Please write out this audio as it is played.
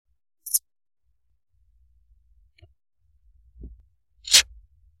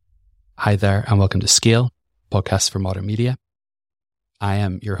Hi there, and welcome to Scale, podcast for modern media. I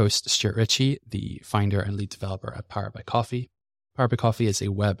am your host, Stuart Ritchie, the founder and lead developer at Powered by Coffee. Powered by Coffee is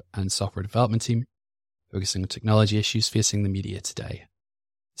a web and software development team focusing on technology issues facing the media today.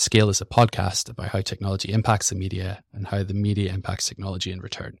 Scale is a podcast about how technology impacts the media and how the media impacts technology in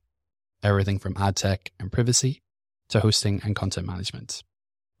return. Everything from ad tech and privacy to hosting and content management.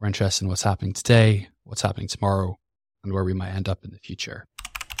 We're interested in what's happening today, what's happening tomorrow, and where we might end up in the future.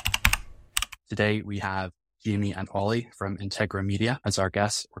 Today, we have Jamie and Ollie from Integra Media as our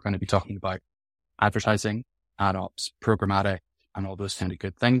guests. We're going to be talking about advertising, ad ops, programmatic, and all those kind of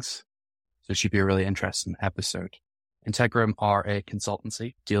good things. So it should be a really interesting episode. Integra are a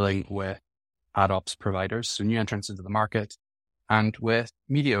consultancy dealing with ad ops providers, so new entrants into the market, and with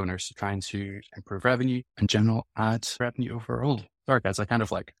media owners trying to improve revenue and general ad revenue overall. Sorry guys, I kind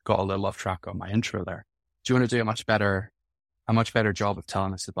of got a little off track on my intro there. Do you want to do a much better job of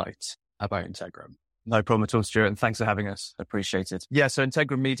telling us about Integra? No problem at all, Stuart, and thanks for having us. Appreciate it. Yeah, so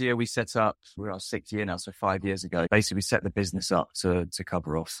Integra Media, we set up, we're our 6th year now, so 5 years ago. Basically, we set the business up to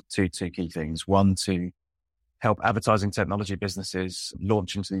cover off two key things. One, to help advertising technology businesses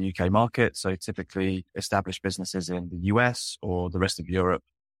launch into the UK market. So typically established businesses in the US or the rest of Europe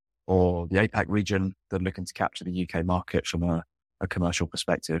or the APAC region that are looking to capture the UK market from a commercial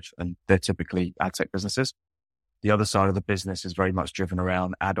perspective. And they're typically ad tech businesses. The other side of the business is very much driven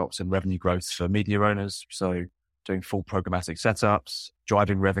around ad ops and revenue growth for media owners. So doing full programmatic setups,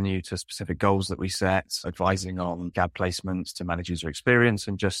 driving revenue to specific goals that we set, advising on ad placements to manage user experience,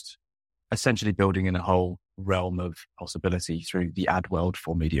 and just essentially building in a whole realm of possibility through the ad world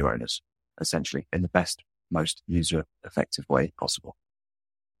for media owners, essentially in the best, most user effective way possible.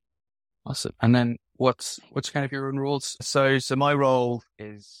 Awesome. And then what's kind of your own roles? So my role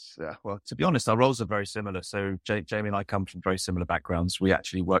is, well, to be honest, our roles are very similar. So Jamie and I come from very similar backgrounds. We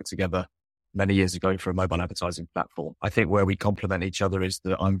actually worked together many years ago for a mobile advertising platform. I think where we complement each other is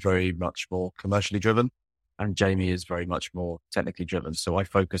that I'm very much more commercially driven and Jamie is very much more technically driven. So I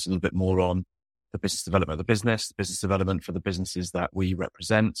focus a little bit more on the business development of the business development for the businesses that we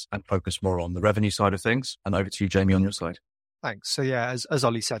represent, and focus more on the revenue side of things. And over to you, Jamie, on your side. Thanks. So yeah, as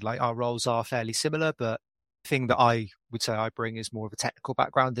Ollie said, our roles are fairly similar, but the thing that I would say I bring is more of a technical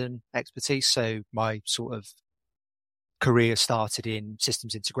background and expertise. So my sort of career started in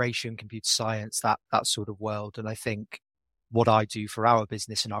systems integration, computer science, that sort of world. And I think what I do for our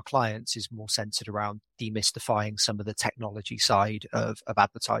business and our clients is more centered around demystifying some of the technology side of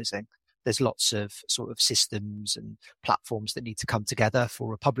advertising. There's lots of sort of systems and platforms that need to come together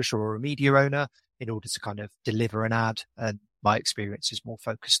for a publisher or a media owner in order to kind of deliver an ad. And my experience is more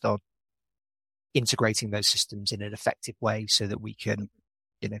focused on integrating those systems in an effective way so that we can,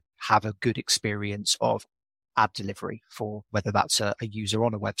 have a good experience of ad delivery for whether that's a user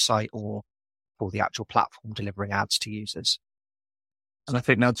on a website or for the actual platform delivering ads to users. And I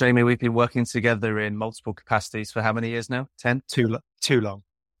think now, Jamie, we've been working together in multiple capacities for how many years now? 10? Too long.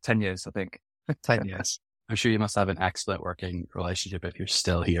 10 years, I think. 10 years. I'm sure you must have an excellent working relationship if you're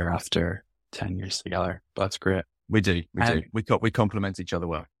still here after 10 years together. But that's great. We do. We complement each other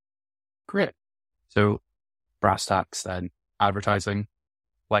well. Great. So brass tacks then, advertising,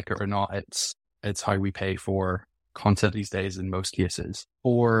 like it or not, it's how we pay for content these days in most cases.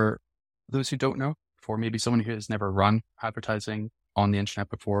 For those who don't know, for maybe someone who has never run advertising on the internet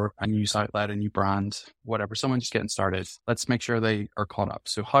before, a news outlet, a new brand, whatever, someone just getting started, let's make sure they are caught up.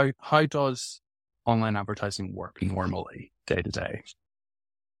 So how does online advertising work normally day to day?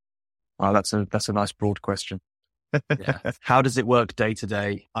 Wow, that's a nice broad question. Yeah. How does it work day to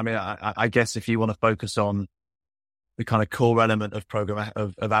day? I mean, I guess if you want to focus on the kind of core element of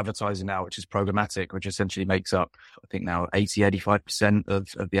of advertising now, which is programmatic, which essentially makes up, I think now 85%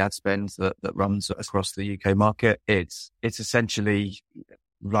 of the ad spend that runs across the UK market. It's essentially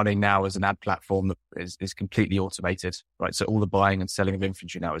running now as an ad platform that is completely automated, right? So all the buying and selling of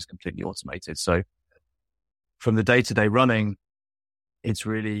inventory now is completely automated. So from the day-to-day running, it's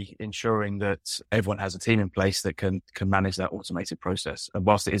really ensuring that everyone has a team in place that can manage that automated process. And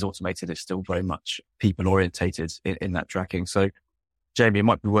whilst it is automated, it's still very much people orientated in that tracking. So Jamie, it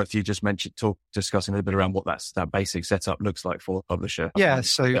might be worth you just discussing a little bit around what that basic setup looks like for a publisher. Yeah.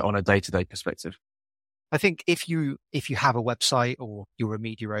 So on a day-to-day perspective. I think if you have a website or you're a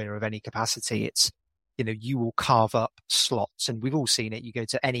media owner of any capacity, it's, you will carve up slots, and we've all seen it. You go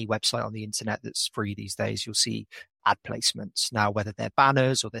to any website on the internet that's free these days, you'll see ad placements. Now, whether they're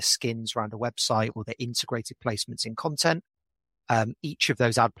banners or they're skins around a website or they're integrated placements in content, each of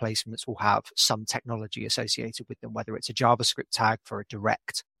those ad placements will have some technology associated with them, whether it's a JavaScript tag for a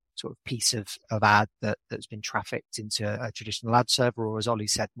direct sort of piece of ad that's been trafficked into a traditional ad server, or as Ollie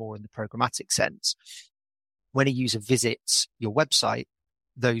said, more in the programmatic sense. When a user visits your website,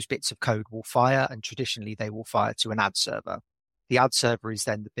 those bits of code will fire, and traditionally they will fire to an ad server. The ad server is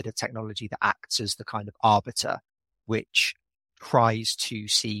then the bit of technology that acts as the kind of arbiter, which tries to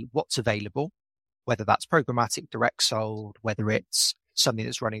see what's available, whether that's programmatic direct sold, whether it's something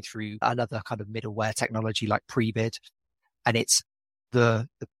that's running through another kind of middleware technology like Prebid. And it's the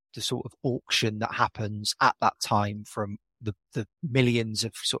sort of auction that happens at that time from the millions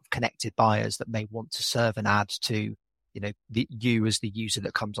of sort of connected buyers that may want to serve an ad to, you as the user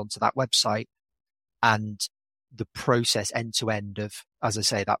that comes onto that website, and the process end to end of, as I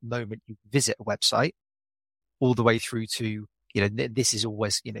say, that moment you visit a website all the way through to, this is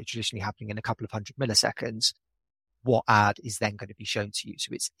always, traditionally happening in a couple of 100 milliseconds. What ad is then going to be shown to you?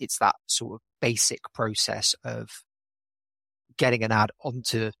 So it's that sort of basic process of getting an ad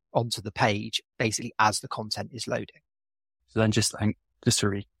onto the page, basically as the content is loading. So then just to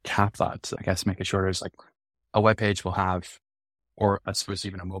recap that, I guess making sure there's like a web page will have, or I suppose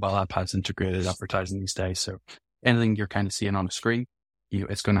even a mobile app has integrated advertising these days. So anything you're kind of seeing on the screen,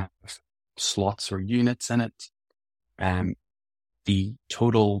 it's going to have slots or units in it. The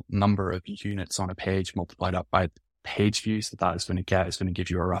total number of units on a page multiplied up by page views that is going to give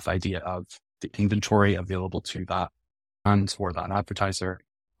you a rough idea of the inventory available to that and for that advertiser,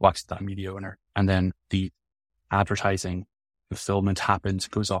 that media owner. And then the advertising fulfillment happens,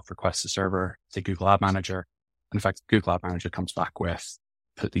 goes off request to server, to Google Ad Manager. And in fact, Google Ad Manager comes back with,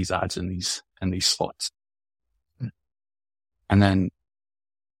 put these ads in these slots. And then,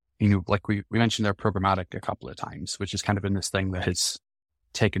 like we mentioned there, programmatic a couple of times, which has kind of been this thing that has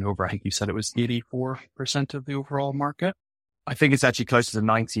taken over. I think you said it was 84% of the overall market. I think it's actually closer to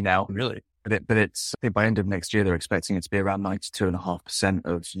 90 now. Really? But it's, I think by end of next year, they're expecting it to be around 92.5%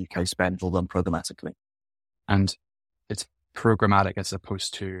 of UK spend will run programmatically. And it's programmatic as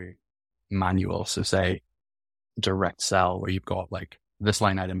opposed to manual. So say direct sell, where you've got like this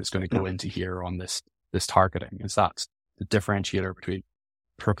line item is going to go into here on this targeting. Is that the differentiator between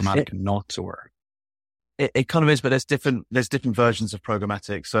programmatic and not, or? It kind of is, but there's different versions of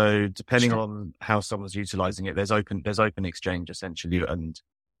programmatic. So depending on how someone's utilizing it, there's open exchange essentially and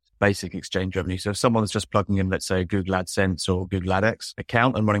basic exchange revenue. So if someone's just plugging in, let's say, a Google AdSense or Google AdX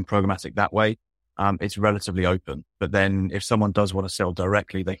account and running programmatic that way, it's relatively open. But then if someone does want to sell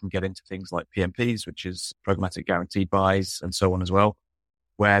directly, they can get into things like PMPs, which is programmatic guaranteed buys, and so on as well,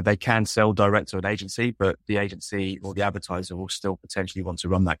 where they can sell direct to an agency, but the agency or the advertiser will still potentially want to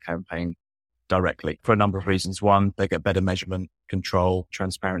run that campaign directly for a number of reasons. One, they get better measurement, control,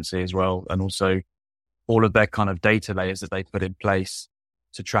 transparency as well. And also all of their kind of data layers that they put in place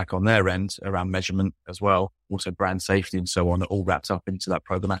to track on their end around measurement as well, also brand safety and so on, are all wrapped up into that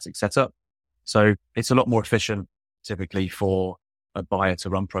programmatic setup. So it's a lot more efficient typically for a buyer to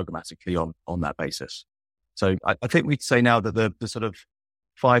run programmatically on that basis. So I think we'd say now that the sort of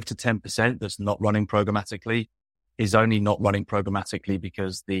 5 to 10% that's not running programmatically is only not running programmatically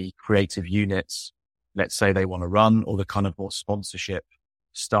because the creative units, let's say they want to run, or the kind of more sponsorship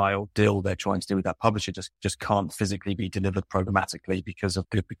style deal they're trying to do with that publisher just can't physically be delivered programmatically because of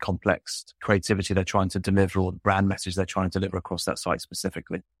the complex creativity they're trying to deliver or the brand message they're trying to deliver across that site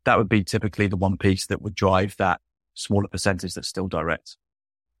specifically. That would be typically the one piece that would drive that smaller percentage that's still direct.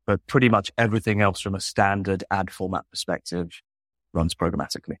 But pretty much everything else from a standard ad format perspective runs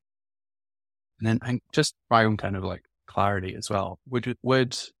programmatically. And then just my own kind of like clarity as well,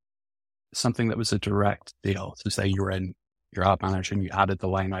 would something that was a direct deal, so say you were in your ad manager and you added the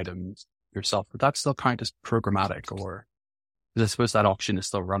line items yourself, would that still count as programmatic? Or because I suppose that auction is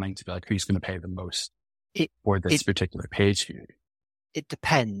still running to be like, who's going to pay the most for this particular page view? It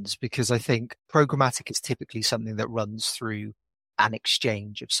depends, because I think programmatic is typically something that runs through an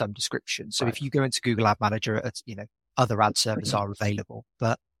exchange of some description. So if you go into Google Ad Manager, other ad servers are available,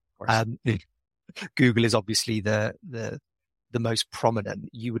 but Google is obviously the most prominent.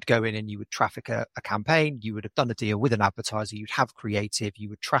 You would go in and you would traffic a campaign. You would have done a deal with an advertiser. You'd have creative. You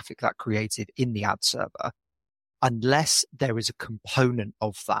would traffic that creative in the ad server. Unless there is a component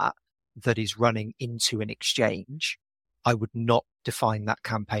of that is running into an exchange, I would not define that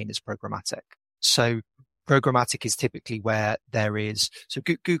campaign as programmatic. So programmatic is typically where there is, so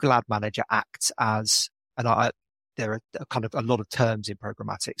Google Ad Manager acts as, and there are kind of a lot of terms in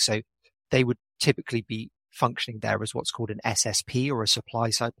programmatic. So they would typically be functioning there as what's called an SSP, or a supply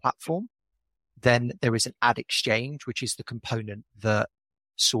side platform. Then there is an ad exchange, which is the component that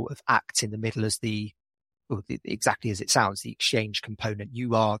sort of acts in the middle as exactly as it sounds, the exchange component.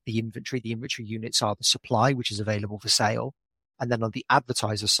 You are the inventory units are the supply, which is available for sale. And then on the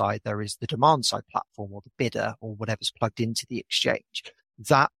advertiser side, there is the demand side platform or the bidder or whatever's plugged into the exchange.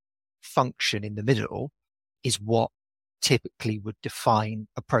 That function in the middle is what typically would define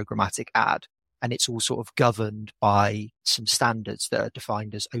a programmatic ad. And it's all sort of governed by some standards that are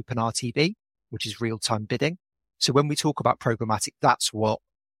defined as OpenRTB, which is real-time bidding. So when we talk about programmatic, that's what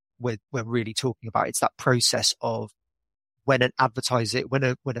we're really talking about. It's that process of when an advertiser, when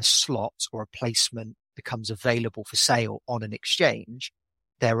a slot or a placement becomes available for sale on an exchange,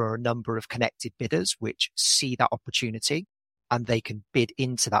 there are a number of connected bidders which see that opportunity and they can bid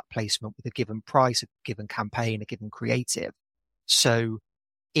into that placement with a given price, a given campaign, a given creative. So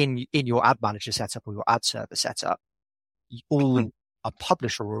in your ad manager setup or your ad server setup, all a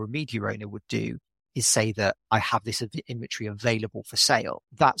publisher or a media owner would do is say that I have this inventory available for sale.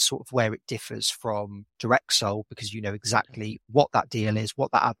 That's sort of where it differs from direct sold, because you know exactly what that deal is,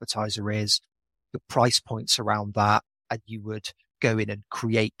 what that advertiser is, the price points around that, and you would go in and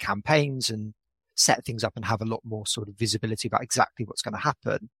create campaigns and set things up and have a lot more sort of visibility about exactly what's going to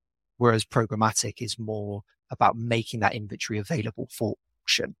happen. Whereas programmatic is more about making that inventory available for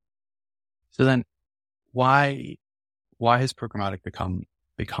auction. So then why has programmatic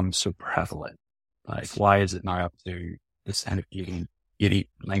become so prevalent? Like, why is it now up to this kind of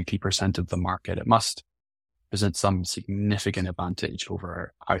 90% of the market? It must present some significant advantage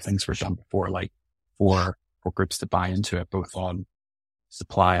over how things were done before, like for groups to buy into it, both on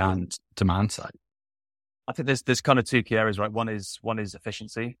supply and demand side. I think there's kind of two key areas, right? One is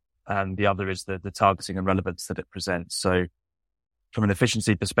efficiency, and the other is the targeting and relevance that it presents. So from an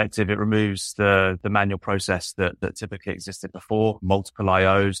efficiency perspective, it removes the manual process that typically existed before, multiple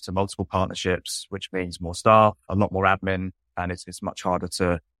IOs to multiple partnerships, which means more staff, a lot more admin, and it's much harder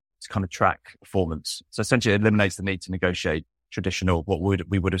to kind of track performance. So essentially it eliminates the need to negotiate what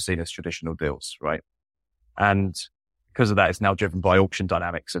we would have seen as traditional deals, right? And because of that, it's now driven by auction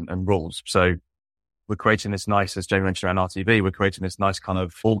dynamics and rules. So we're creating this nice, as Jamie mentioned around RTV, we're creating this nice kind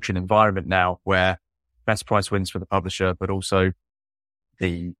of auction environment now where best price wins for the publisher, but also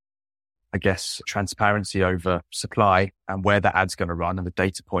the, I guess, transparency over supply and where that ad's going to run, and the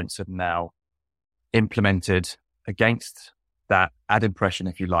data points are now implemented against that ad impression,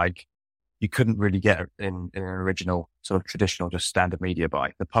 if you like. You couldn't really get in an original sort of traditional, just standard media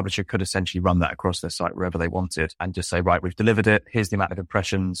buy. The publisher could essentially run that across their site wherever they wanted and just say, right, we've delivered it. Here's the amount of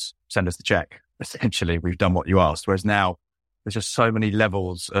impressions. Send us the check. Essentially, we've done what you asked. Whereas now there's just so many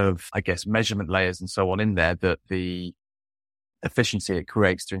levels of, I guess, measurement layers and so on in there that the efficiency it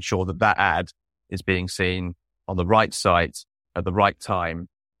creates to ensure that that ad is being seen on the right site at the right time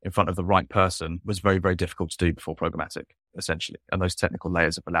in front of the right person was very, very difficult to do before programmatic, essentially. And those technical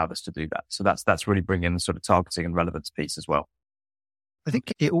layers have allowed us to do that. So that's really bringing the sort of targeting and relevance piece as well. I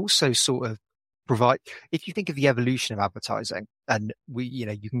think it also sort of if you think of the evolution of advertising, and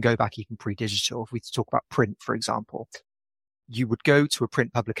you can go back even pre-digital, if we talk about print, for example, you would go to a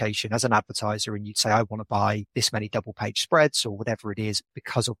print publication as an advertiser and you'd say, I want to buy this many double page spreads or whatever it is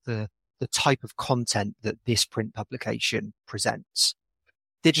because of the type of content that this print publication presents.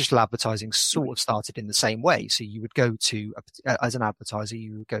 Digital advertising sort of started in the same way. So you would go to, as an advertiser,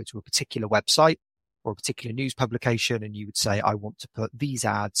 you would go to a particular website or a particular news publication and you would say, I want to put these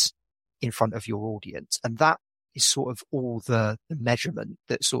ads in front of your audience. And that is sort of all the measurement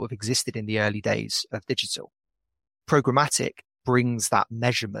that sort of existed in the early days of digital. Programmatic brings that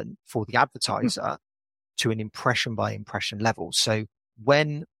measurement for the advertiser to an impression by impression level. So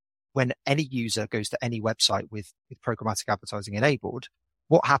when any user goes to any website with programmatic advertising enabled,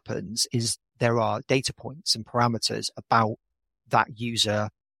 what happens is there are data points and parameters about that user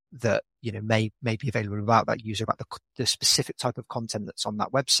that, may be available about that user, about the specific type of content that's on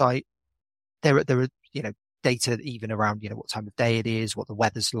that website. There are, data even around, what time of day it is, what the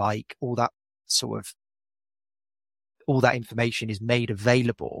weather's like, all that information is made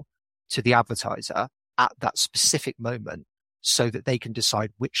available to the advertiser at that specific moment so that they can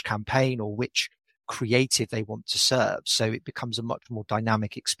decide which campaign or which creative they want to serve. So it becomes a much more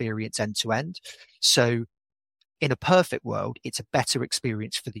dynamic experience end to end. So in a perfect world, it's a better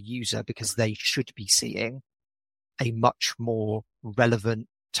experience for the user because they should be seeing a much more relevant,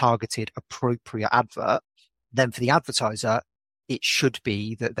 targeted, appropriate advert. Then for the advertiser, it should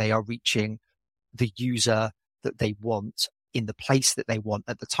be that they are reaching the user that they want in the place that they want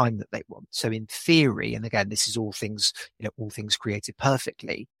at the time that they want. So in theory, and again, this is all things created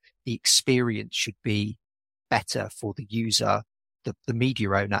perfectly, the experience should be better for the user, the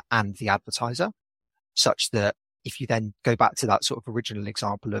media owner and the advertiser, such that if you then go back to that sort of original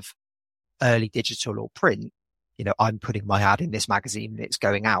example of early digital or print, I'm putting my ad in this magazine and it's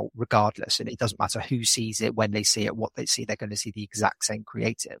going out regardless. And it doesn't matter who sees it, when they see it, what they see, they're going to see the exact same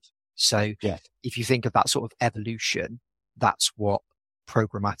creative. So if you think of that sort of evolution, that's what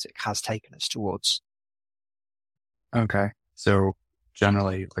programmatic has taken us towards. Okay. So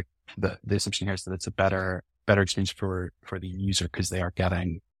generally, like the assumption here is that it's a better experience for the user because they are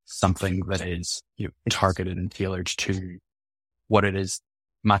getting something that is targeted and tailored to what it is,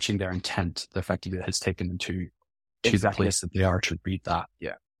 matching their intent, the effectively that has taken them to the place that they are to read that.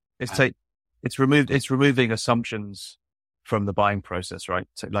 Yeah. It's removing assumptions from the buying process, right?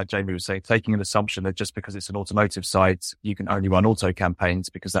 So like Jamie was saying, taking an assumption that just because it's an automotive site, you can only run auto campaigns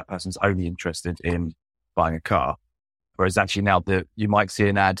because that person's only interested in buying a car. Whereas actually now you might see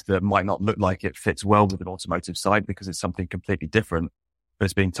an ad that might not look like it fits well with an automotive site because it's something completely different, but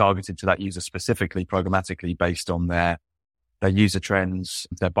it's being targeted to that user specifically, programmatically based on their user trends,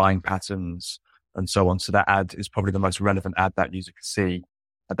 their buying patterns, and so on. So that ad is probably the most relevant ad that user could see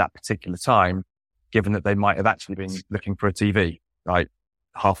at that particular time, given that they might have actually been looking for a TV, right?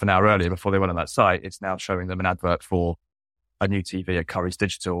 Half an hour earlier before they went on that site, it's now showing them an advert for a new TV at Currys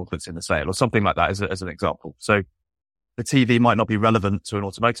Digital that's in the sale or something like that as an example. So the TV might not be relevant to an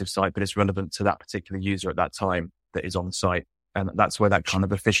automotive site, but it's relevant to that particular user at that time that is on the site. And that's where that kind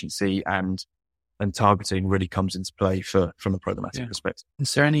of efficiency and targeting really comes into play from a programmatic perspective.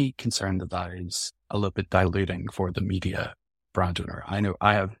 Is there any concern that is a little bit diluting for the media brand owner? I know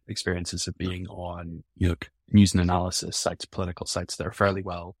I have experiences of being on news and analysis sites, political sites that are fairly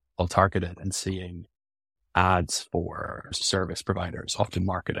well targeted, and seeing ads for service providers, often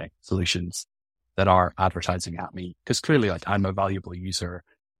marketing solutions, that are advertising at me. Because clearly, like, I'm a valuable user.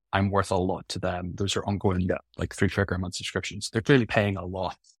 I'm worth a lot to them. Those are ongoing, like 3-figure a month subscriptions. They're clearly paying a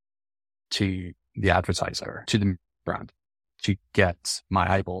lot to the advertiser, to the brand, to get my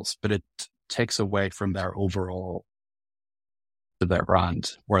eyeballs, but it takes away from their overall, to their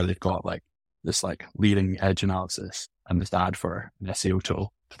brand, where they've got like this like leading edge analysis and this ad for an SEO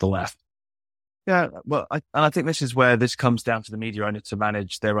tool to the left. Yeah, well, I think this is where this comes down to the media owner to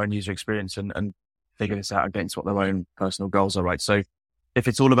manage their own user experience and figure this out against what their own personal goals are, right? So if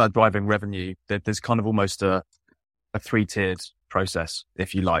it's all about driving revenue, there's kind of almost a 3-tiered process,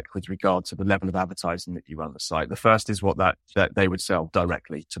 if you like, with regard to the level of advertising that you run on the site. The first is what that they would sell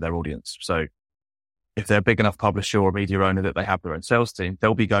directly to their audience. So if they're a big enough publisher or media owner that they have their own sales team,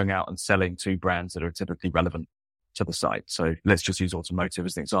 they'll be going out and selling to brands that are typically relevant to the site. So let's just use automotive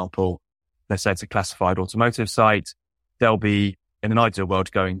as an example. Let's say it's a classified automotive site. They'll be, in an ideal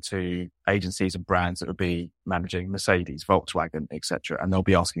world, going to agencies and brands that would be managing Mercedes, Volkswagen, etc. And they'll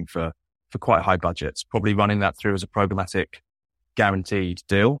be asking for quite high budgets, probably running that through as a programmatic guaranteed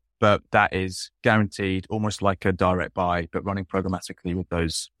deal, but that is guaranteed almost like a direct buy, but running programmatically with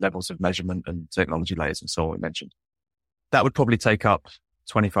those levels of measurement and technology layers and so on we mentioned. That would probably take up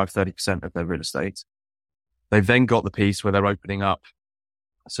 25-30% of their real estate. They've then got the piece where they're opening up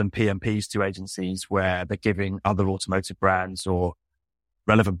some PMPs to agencies where they're giving other automotive brands or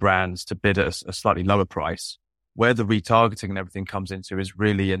relevant brands to bid at a slightly lower price. Where the retargeting and everything comes into is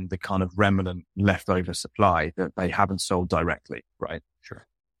really in the kind of remnant leftover supply that they haven't sold directly, right? Sure.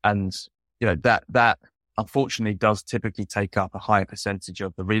 And, that unfortunately does typically take up a higher percentage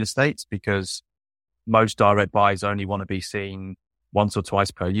of the real estate because most direct buys only want to be seen once or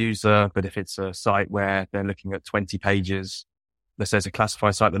twice per user. But if it's a site where they're looking at 20 pages, let's say it's a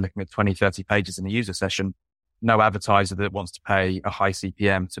classified site, they're looking at 20, 30 pages in a user session, no advertiser that wants to pay a high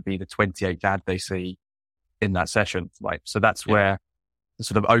CPM to be the 28th ad they see in that session, right? So that's where the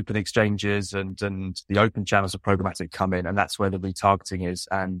sort of open exchanges and the open channels of programmatic come in, and that's where the retargeting is.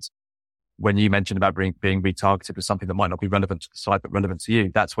 And when you mentioned about being retargeted with something that might not be relevant to the site but relevant to you,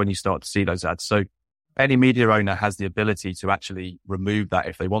 that's when you start to see those ads. So any media owner has the ability to actually remove that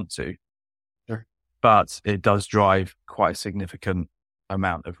if they want to, sure, but it does drive quite a significant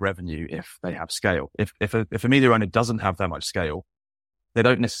amount of revenue if they have scale. If a media owner doesn't have that much scale, they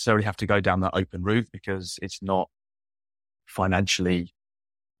don't necessarily have to go down that open route because it's not financially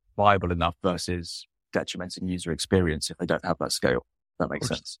viable enough versus detrimenting user experience if they don't have that scale. If that makes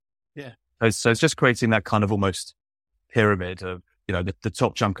sense. Yeah. So it's just creating that kind of almost pyramid of, the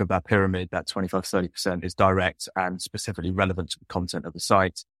top chunk of that pyramid, that 25-30% is direct and specifically relevant to the content of the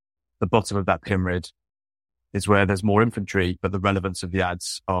site. The bottom of that pyramid is where there's more inventory, but the relevance of the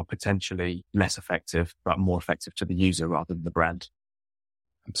ads are potentially less effective, but more effective to the user rather than the brand.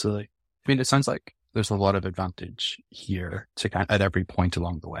 Absolutely. I mean, it sounds like there's a lot of advantage here at every point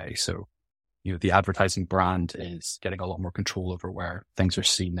along the way. So, the advertising brand is getting a lot more control over where things are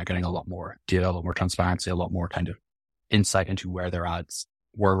seen. They're getting a lot more data, a lot more transparency, a lot more kind of insight into where their ads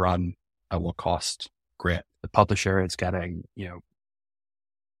were run, at what cost, great. The publisher is getting, an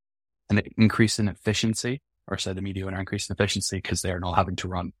increase in efficiency, or say the media owner increase in efficiency because they're not having to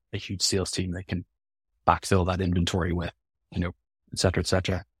run a huge sales team. They can backfill that inventory with, et cetera, et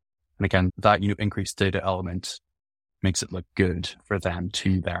cetera. And again, that, increased data element makes it look good for them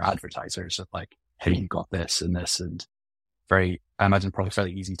to their advertisers of like, hey, you got this and this, and I imagine probably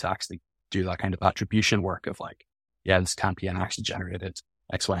fairly easy to actually do that kind of attribution work of like, yeah, this campaign actually generated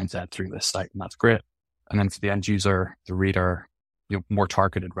X, Y, and Z through this site, and that's great. And then for the end user, the reader, more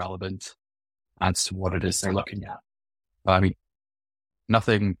targeted, relevant as to what it is they're looking at. I mean,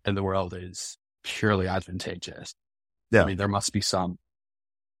 nothing in the world is purely advantageous. Yeah. I mean, there must be some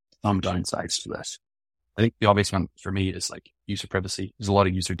downsides to this. I think the obvious one for me is like user privacy. There's a lot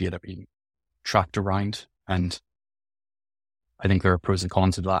of user data being tracked around, and I think there are pros and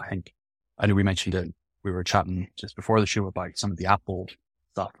cons of that. I know we mentioned it. We were chatting just before the show about some of the Apple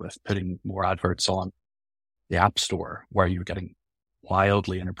stuff with putting more adverts on the App Store, where you're getting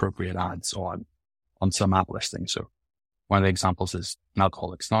wildly inappropriate ads on some app listings. So one of the examples is an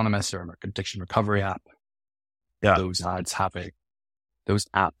Alcoholics Anonymous or an addiction recovery app. Yeah. Those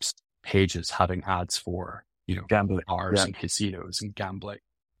apps pages having ads for, gambling, bars and casinos and gambling.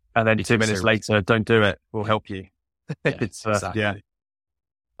 And then 2 minutes later, don't do it. We'll help you. It's exactly. Yeah.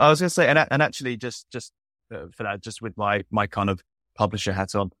 I was going to say, and actually just for that, just with my kind of publisher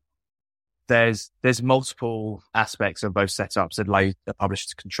hat on, there's multiple aspects of both setups that allow the publisher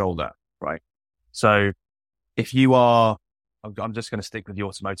to control that, right? So if you are, I'm just going to stick with the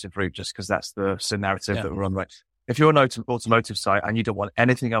automotive route just because that's the narrative that we're on, right? If you're an automotive site and you don't want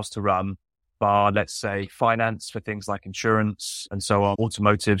anything else to run, bar, let's say, finance for things like insurance and so on,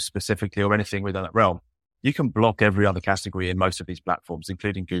 automotive specifically, or anything within that realm, you can block every other category in most of these platforms,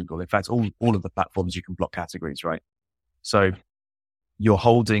 including Google. In fact, all of the platforms you can block categories, right? So you're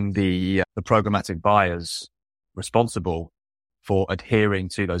holding the programmatic buyers responsible for adhering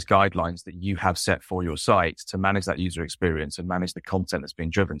to those guidelines that you have set for your site to manage that user experience and manage the content that's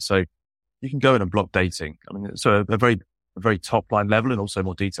being driven. So you can go in and block dating. I mean, so a very top line level and also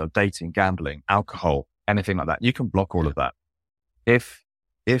more detailed dating, gambling, alcohol, anything like that. You can block all of that. If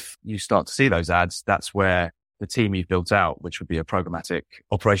you start to see those ads, that's where the team you've built out, which would be a programmatic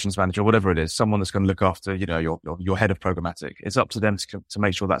operations manager, whatever it is, someone that's going to look after, your head of programmatic, it's up to them to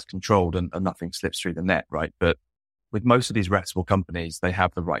make sure that's controlled and nothing slips through the net, right? But with most of these reputable companies, they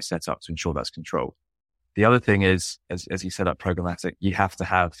have the right setup to ensure that's controlled. The other thing is, as you set up programmatic, you have to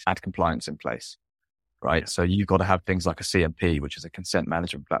have ad compliance in place, right? So you've got to have things like a CMP, which is a consent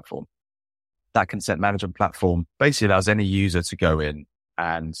management platform. That consent management platform basically allows any user to go in,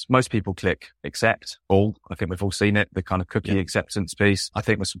 and most people click accept all. I think we've all seen it, the kind of cookie acceptance piece. I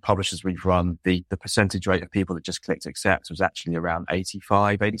think with some publishers we've run, the percentage rate of people that just clicked accept was actually around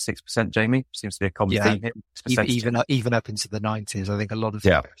 85, 86%, Jamie. Seems to be a common theme here. Even up into the 90s. I think a lot of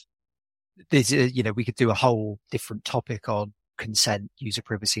there's, we could do a whole different topic on consent, user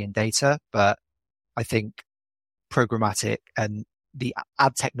privacy and data, but I think programmatic and the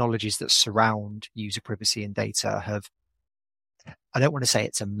ad technologies that surround user privacy and data I don't want to say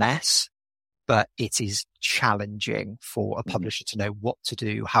it's a mess, but it is challenging for a publisher to know what to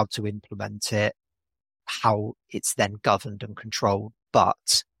do, how to implement it, how it's then governed and controlled.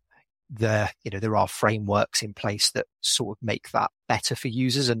 But there are frameworks in place that sort of make that better for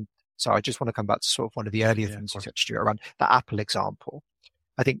users. And so I just want to come back to sort of one of the earlier things you touched around that Apple example.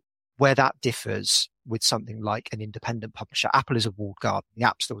 I think where that differs with something like an independent publisher, Apple is a walled garden. The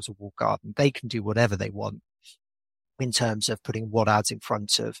App Store is a walled garden. They can do whatever they want in terms of putting what ads in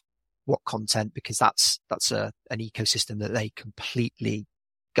front of what content, because that's an ecosystem that they completely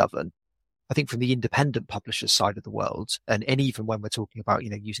govern. I think from the independent publishers side of the world, and even when we're talking about,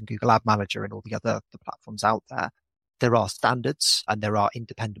 using Google Ad Manager and all the platforms out there are standards and there are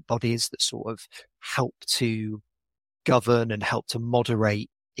independent bodies that sort of help to govern and help to moderate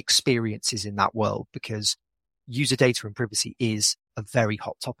experiences in that world, because user data and privacy is a very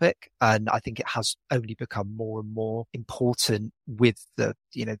hot topic. And I think it has only become more and more important with the,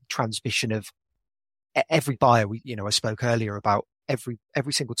 transmission of every buyer. I spoke earlier about every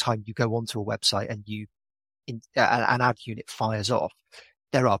single time you go onto a website and an ad unit fires off,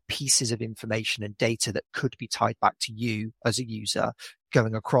 there are pieces of information and data that could be tied back to you as a user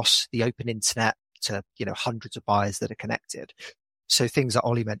going across the open internet to, hundreds of buyers that are connected. So things that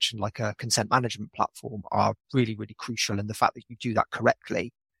Ollie mentioned, like a consent management platform, are really, really crucial. And the fact that you do that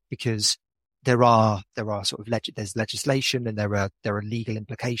correctly, because there are sort of there's legislation and there are legal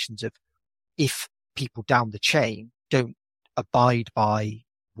implications of if people down the chain don't abide by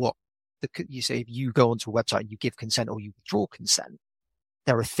what you say. If you go onto a website and you give consent or you withdraw consent,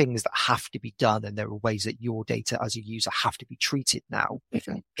 there are things that have to be done, and there are ways that your data as a user have to be treated now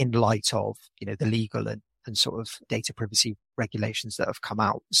in light of, the legal and sort of data privacy regulations that have come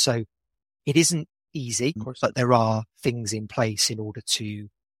out. So it isn't easy, but there are things in place in order to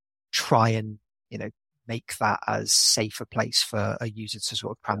try and, make that as safe a place for a user to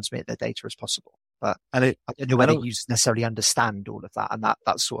sort of transmit their data as possible. But I don't know whether users necessarily understand all of that. And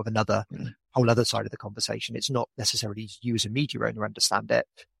that's sort of another whole other side of the conversation. It's not necessarily you as a media owner understand it,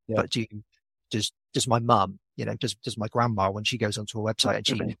 but does my mum, does my grandma, when she goes onto a website and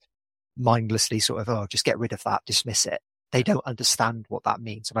she mindlessly sort of, just get rid of that, dismiss it. They don't understand what that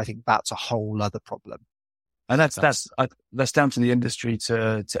means. And I think that's a whole other problem. And that's down to the industry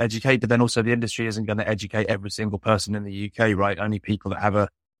to educate, but then also the industry isn't going to educate every single person in the UK, right? Only people that have a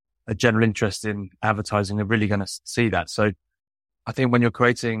general interest in advertising are really going to see that. So I think when you're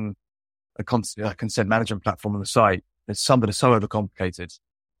creating a consent management platform on the site, there's some that are so overcomplicated.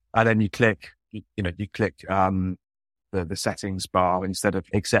 And then you click the settings bar instead of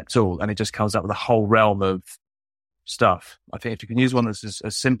accept all, and it just comes up with a whole realm of stuff. I think if you can use one that's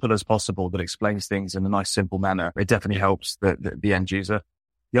as simple as possible, that explains things in a nice, simple manner, it definitely helps the end user.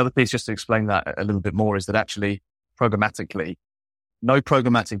 The other piece, just to explain that a little bit more, is that actually programmatically, no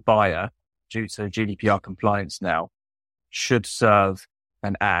programmatic buyer, due to GDPR compliance now, should serve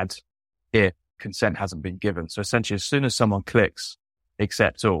an ad if consent hasn't been given. So essentially, as soon as someone clicks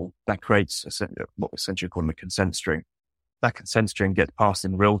accept all, that creates what we essentially call a consent string. That consent string gets passed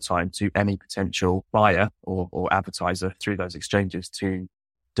in real time to any potential buyer or advertiser through those exchanges to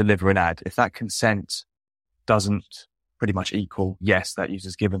deliver an ad. If that consent doesn't pretty much equal yes, that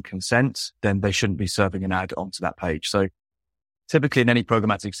user's given consent, then they shouldn't be serving an ad onto that page. So typically in any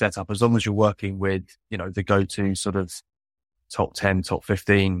programmatic setup, as long as you're working with, the go-to sort of top 10, top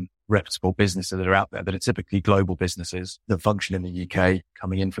 15 reputable businesses that are out there, that are typically global businesses that function in the UK,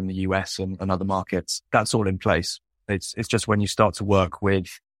 coming in from the US and other markets, that's all in place. It's just when you start to work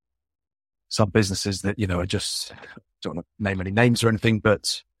with some businesses that, are just, don't want to name any names or anything,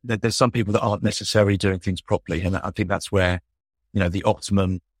 but there's some people that aren't necessarily doing things properly. And I think that's where, the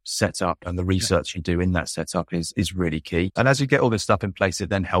optimum setup and the research you do in that setup is really key. And as you get all this stuff in place, it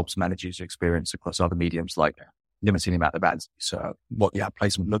then helps manage user experience across other mediums, like limiting the amount of ads. So what the ad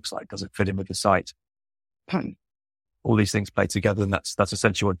placement looks like, does it fit in with the site? All these things play together. And that's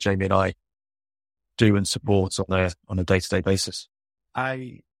essentially what Jamie and I do and support on a day-to-day basis.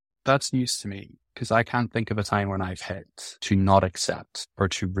 That's news to me, because I can't think of a time when I've hit to not accept or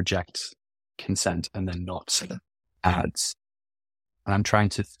to reject consent and then not see ads. And I'm trying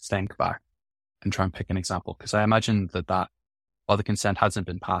to think back and try and pick an example, because I imagine that while the consent hasn't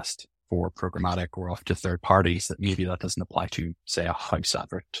been passed for programmatic or off to third parties, that maybe that doesn't apply to, say, a house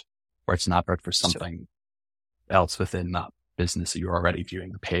advert, where it's an advert for something else within that business that you're already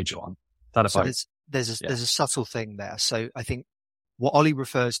viewing the page on. There's a subtle thing there. So I think what Ollie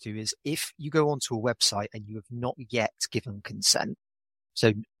refers to is if you go onto a website and you have not yet given consent,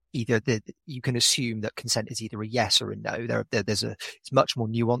 so either you can assume that consent is either a yes or a no. It's much more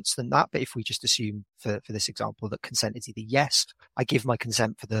nuanced than that. But if we just assume for this example that consent is either yes, I give my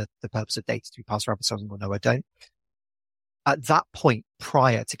consent for the purpose of data to be passed for advertising, or no, I don't. At that point,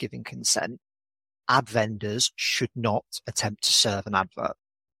 prior to giving consent, ad vendors should not attempt to serve an advert.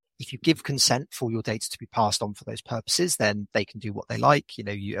 If you give consent for your data to be passed on for those purposes, then they can do what they like, and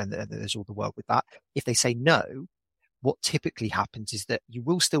there's all the world with that. If they say no, what typically happens is that you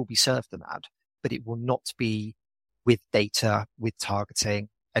will still be served an ad, but it will not be with data, with targeting,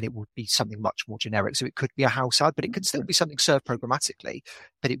 and it would be something much more generic. So it could be a house ad, but it could still be something served programmatically,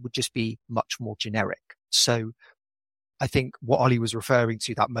 but it would just be much more generic. So I think what Ollie was referring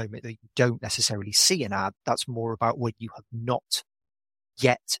to, that moment that you don't necessarily see an ad, that's more about when you have not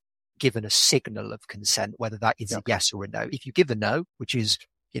yet given a signal of consent, whether that is a yes or a no. If you give a no, which is,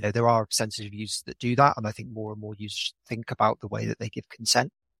 there are sensitive users that do that, and I think more and more users think about the way that they give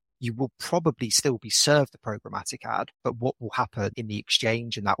consent, you will probably still be served the programmatic ad, but what will happen in the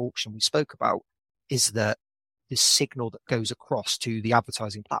exchange and that auction we spoke about is that the signal that goes across to the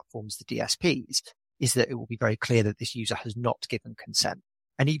advertising platforms, the DSPs, is that it will be very clear that this user has not given consent.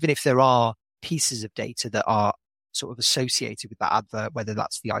 And even if there are pieces of data that are sort of associated with that advert, whether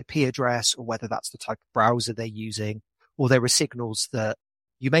that's the IP address or whether that's the type of browser they're using, or there are signals that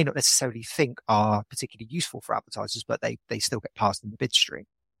you may not necessarily think are particularly useful for advertisers, but they still get passed in the bid stream.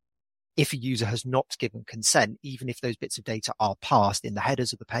 If a user has not given consent, even if those bits of data are passed in the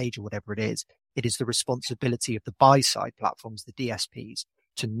headers of the page or whatever it is the responsibility of the buy-side platforms, the DSPs,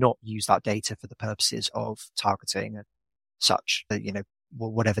 to not use that data for the purposes of targeting and such,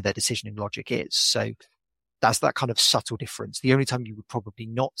 whatever their decisioning logic is. So that's that kind of subtle difference. The only time you would probably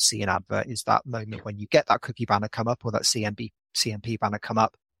not see an advert is that moment when you get that cookie banner come up or that CMP banner come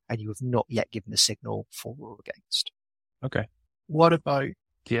up and you have not yet given a signal for or against. Okay. What about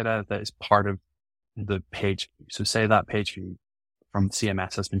data that is part of the page view? So say that page view from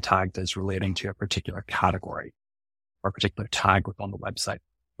CMS has been tagged as relating to a particular category or a particular tag on the website.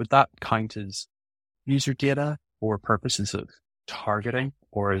 Would that count as user data for purposes of targeting,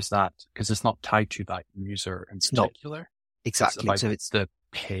 or is that because it's not tied to that user in particular? Exactly. So it's the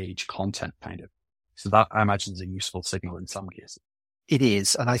page content kind of. So that I imagine is a useful signal in some cases. It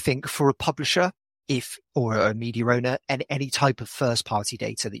is. And I think for a publisher, or a media owner, and any type of first party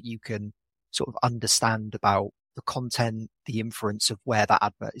data that you can sort of understand about the content, the inference of where that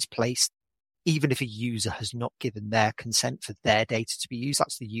advert is placed, even if a user has not given their consent for their data to be used,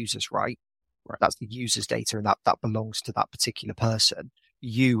 that's the user's right. That's the user's data, and that belongs to that particular person.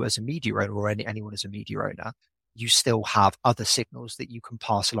 You as a media owner, or anyone as a media owner, you still have other signals that you can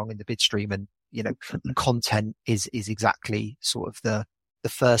pass along in the bid stream. And, content is exactly sort of the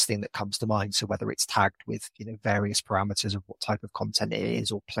first thing that comes to mind. So whether it's tagged with, various parameters of what type of content it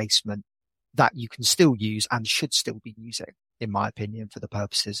is or placement, that you can still use and should still be using, in my opinion, for the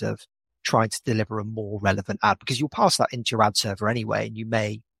purposes of trying to deliver a more relevant ad, because you'll pass that into your ad server anyway, and you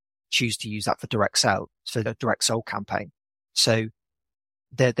may choose to use that for direct sale, so the direct sold campaign. So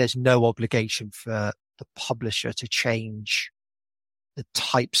there's no obligation for the publisher to change the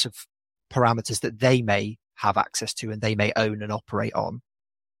types of parameters that they may have access to and they may own and operate on,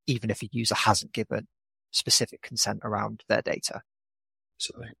 even if a user hasn't given specific consent around their data.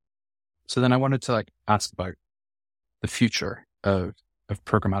 So then I wanted to ask about the future of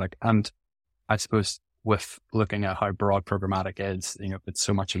programmatic. And I suppose with looking at how broad programmatic is, it's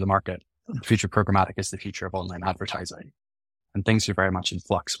so much of the market, the future of programmatic is the future of online advertising. And things are very much in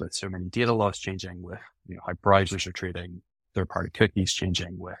flux with so many data laws changing, with how browsers are treating third-party cookies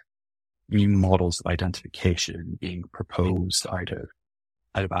changing, with new models of identification being proposed out of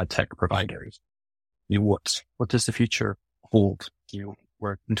ad tech providers. What does the future hold?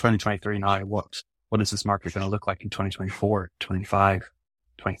 We're in 2023 now. What is this market going to look like in 2024, 25,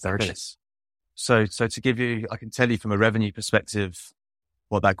 2030? So to give you, I can tell you from a revenue perspective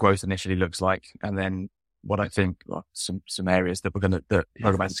what that growth initially looks like, and then what I think some areas that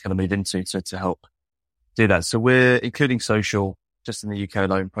programmatic is going to move into to help do that. So we're including social, just in the UK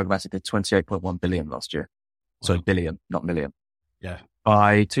alone, programmatic did 28.1 billion last year. Wow. So billion, not million. Yeah.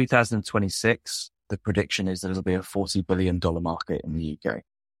 By 2026, the prediction is that it'll be a $40 billion market in the UK.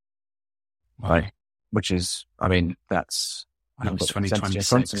 Wow. Right. Which is, that's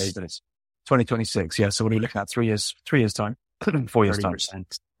 2026. But it's 2026. Yeah. So what are we looking at? 3 years time, 4 years time.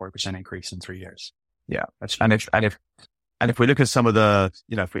 40% increase in 3 years. Yeah. And if we look at some of the,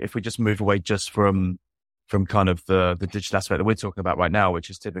 if we just move away just from kind of the digital aspect that we're talking about right now, which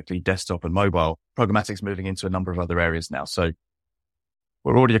is typically desktop and mobile, programmatic's moving into a number of other areas now. So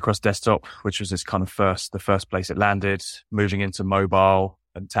we're already across desktop, which was the first place it landed, moving into mobile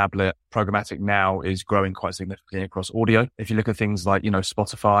and tablet. Programmatic now is growing quite significantly across audio. If you look at things like,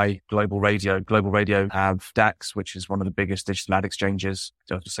 Spotify, Global Radio have DAX, which is one of the biggest digital ad exchanges.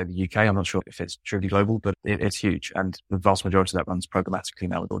 I have to say the UK. I'm not sure if it's truly global, but it's huge. And the vast majority of that runs programmatically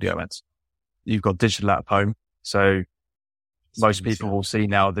now with audio ads. You've got digital out of home. So most people will see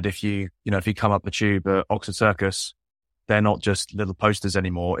now that if you come up the tube at Oxford Circus, they're not just little posters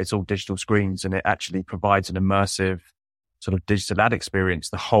anymore. It's all digital screens, and it actually provides an immersive sort of digital ad experience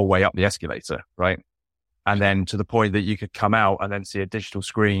the whole way up the escalator, right? And then to the point that you could come out and then see a digital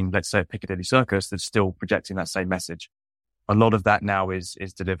screen, let's say at Piccadilly Circus, that's still projecting that same message. A lot of that now is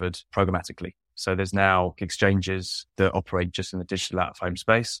delivered programmatically. So there's now exchanges that operate just in the digital out of home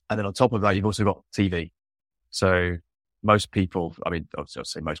space. And then on top of that, you've also got TV. So most people, I'll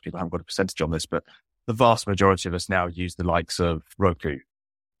say most people, I haven't got a percentage on this, but the vast majority of us now use the likes of Roku,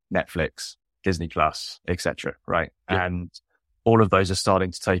 Netflix, Disney Plus, etc. Right. Yeah. And all of those are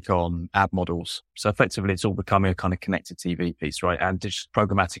starting to take on ad models. So effectively it's all becoming a kind of connected TV piece, right? And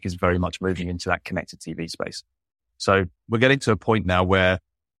programmatic is very much moving into that connected TV space. So we're getting to a point now where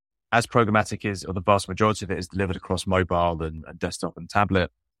as programmatic is, or the vast majority of it is delivered across mobile and desktop and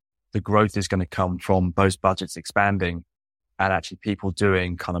tablet, the growth is going to come from those budgets expanding and actually people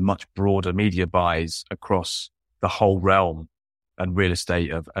doing kind of much broader media buys across the whole realm and real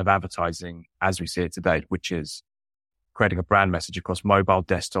estate of advertising as we see it today, which is creating a brand message across mobile,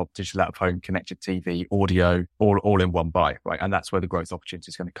 desktop, digital out of home, connected TV, audio, all in one buy, right? And that's where the growth opportunity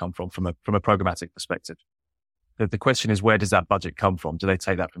is going to come from a programmatic perspective. The question is, where does that budget come from? Do they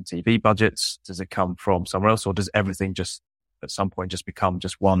take that from TV budgets? Does it come from somewhere else? Or does everything just at some point just become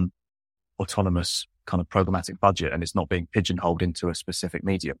just one autonomous kind of programmatic budget, and it's not being pigeonholed into a specific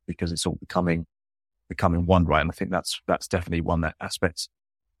medium because it's all becoming one, right? And I think that's definitely one that aspect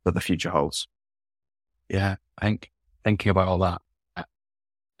that the future holds. Yeah, I think thinking about all that,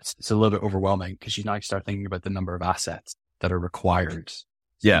 it's a little bit overwhelming because you now start thinking about the number of assets that are required.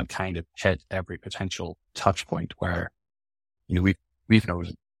 Yeah, kind of hit every potential touch point where, we've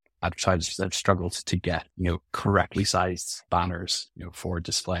noticed advertisers that have struggled to get, correctly sized banners, for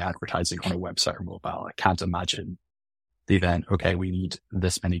display advertising on a website or mobile. I can't imagine they then, okay, we need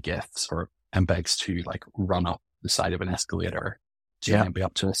this many GIFs or MPEGs to like run up the side of an escalator to then be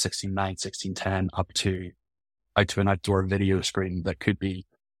up to a 16:9, 16:10, out to an outdoor video screen that could be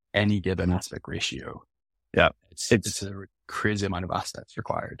any given aspect ratio. Yeah. It's a crazy amount of assets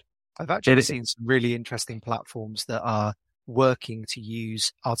required. I've actually seen some really interesting platforms that are working to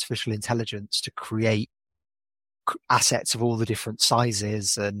use artificial intelligence to create assets of all the different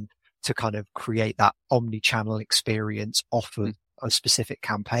sizes and to kind of create that omni-channel experience off of a specific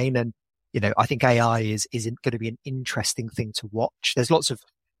campaign. And, I think AI is going to be an interesting thing to watch. There's lots of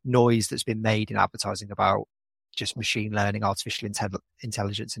noise that's been made in advertising about just machine learning, artificial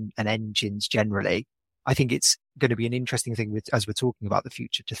intelligence and engines generally. I think it's going to be an interesting thing as we're talking about the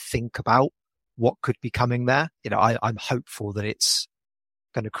future to think about what could be coming there. I'm hopeful that it's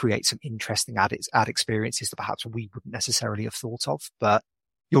going to create some interesting ad experiences that perhaps we wouldn't necessarily have thought of. But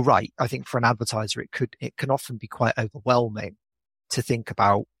you're right. I think for an advertiser, it can often be quite overwhelming to think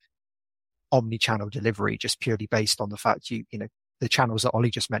about omni-channel delivery just purely based on the fact the channels that Ollie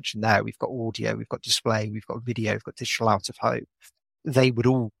just mentioned there. We've got audio, we've got display, we've got video, we've got digital out of home. They would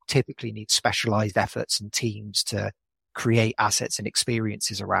all typically need specialized efforts and teams to create assets and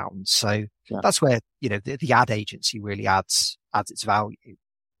experiences around. So that's where, the ad agency really adds its value.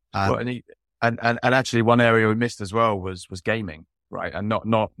 And actually one area we missed as well was gaming, right? And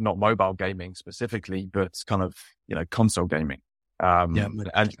not mobile gaming specifically, but kind of, console gaming.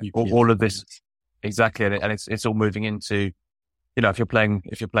 And all of this, exactly. And it's all moving into, if you're playing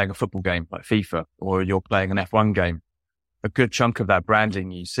a football game like FIFA or you're playing an F1 game, a good chunk of that branding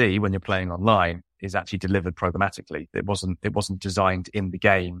you see when you're playing online is actually delivered programmatically. It wasn't designed in the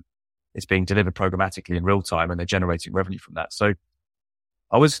game. It's being delivered programmatically in real time and they're generating revenue from that. So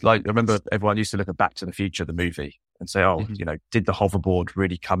I remember everyone used to look at Back to the Future, the movie, and say, did the hoverboard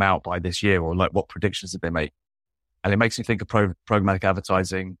really come out by this year? Or like what predictions did they make? And it makes me think of programmatic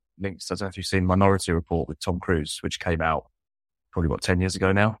advertising links. I don't know if you've seen Minority Report with Tom Cruise, which came out probably 10 years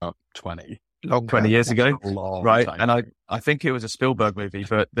ago now? 20 years ago. Right. Time. And I think it was a Spielberg movie,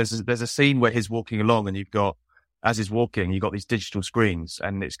 but there's a scene where he's walking along and as he's walking, you've got these digital screens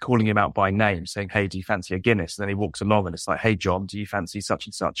and it's calling him out by name saying, hey, do you fancy a Guinness? And then he walks along and it's like, hey, John, do you fancy such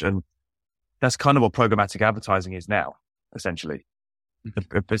and such? And that's kind of what programmatic advertising is now, essentially.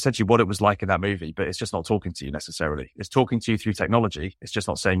 Essentially what it was like in that movie, but it's just not talking to you necessarily. It's talking to you through technology. It's just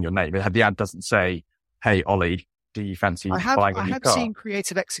not saying your name. The ad doesn't say, hey, Ollie, do you fancy buying a new car? I have seen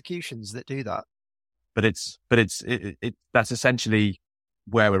creative executions that do that. But that's essentially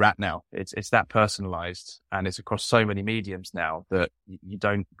where we're at now. It's that personalized and it's across so many mediums now that you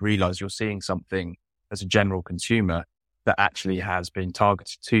don't realize you're seeing something as a general consumer that actually has been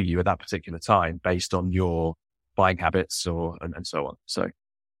targeted to you at that particular time based on your buying habits and so on. So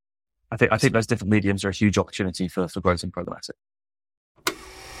I think those different mediums are a huge opportunity for growth in programmatic.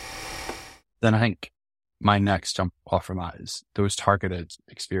 Then I think my next jump off from that is those targeted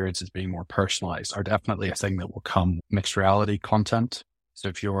experiences being more personalized are definitely a thing that will come mixed reality content. So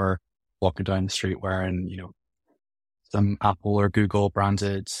if you're walking down the street wearing, some Apple or Google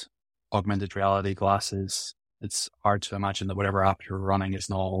branded augmented reality glasses, it's hard to imagine that whatever app you're running is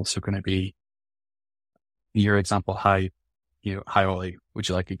not also going to be your example. Hi Ollie, would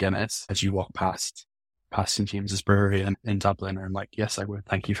you like a Guinness? As you walk past St. James's Brewery in Dublin, and I'm like, yes, I would.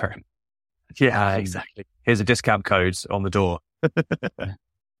 Thank you very much. Yeah, exactly. Here's a discount code on the door.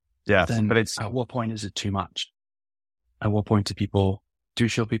 Yeah. Then but it's at what point is it too much? At what point people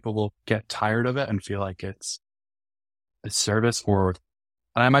will get tired of it and feel like it's a service? And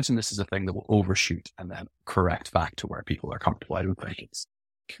I imagine this is a thing that will overshoot and then correct back to where people are comfortable. I don't think it's.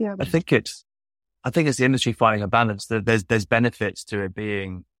 Yeah, I think it's the industry finding a balance. There's benefits to it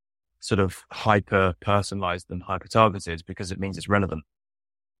being sort of hyper personalized and hyper targeted because it means it's relevant.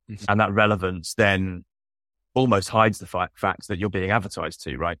 Mm-hmm. And that relevance then almost hides the fact that you're being advertised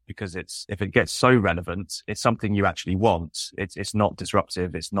to, right? Because if it gets so relevant, it's something you actually want. It's not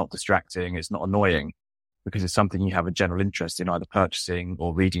disruptive. It's not distracting. It's not annoying because it's something you have a general interest in either purchasing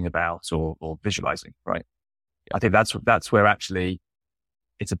or reading about or visualizing, right? I think that's where actually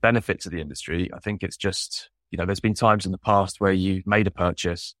it's a benefit to the industry. I think it's just, there's been times in the past where you made a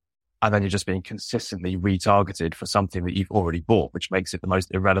purchase, And then you're just being consistently retargeted for something that you've already bought, which makes it the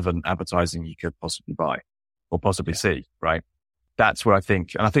most irrelevant advertising you could possibly buy or possibly see, right? That's where I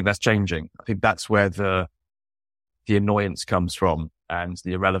think that's changing. I think that's where the annoyance comes from and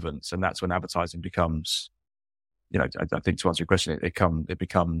the irrelevance. And that's when advertising becomes, I think to answer your question, it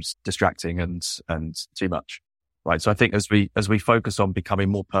becomes distracting and too much, right? So I think as we focus on becoming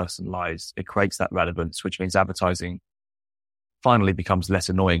more personalized, it creates that relevance, which means advertising finally becomes less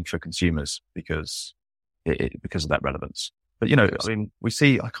annoying for consumers because of that relevance. But, we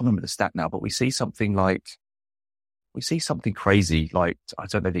see, I can't remember the stat now, but we see something crazy, like, I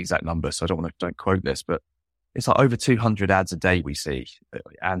don't know the exact number, so don't quote this, but it's like over 200 ads a day we see,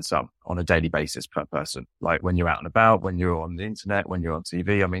 and some on a daily basis per person. Like when you're out and about, when you're on the internet, when you're on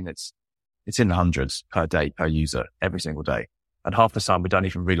TV, I mean, it's in the hundreds per day, per user, every single day. And half the time we don't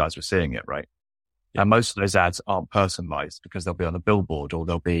even realize we're seeing it, right? And most of those ads aren't personalized because they'll be on a billboard or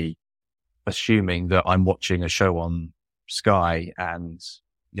they'll be assuming that I'm watching a show on Sky and,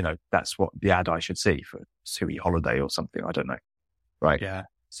 that's what the ad I should see for Sui Holiday or something. I don't know. Right. Yeah.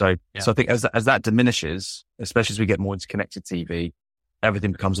 So I think as that diminishes, especially as we get more into connected TV,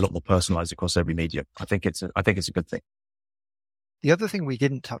 everything becomes a lot more personalized across every medium. I think it's a good thing. The other thing we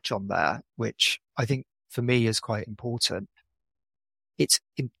didn't touch on there, which I think for me is quite important,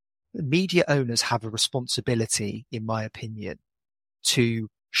 media owners have a responsibility, in my opinion, to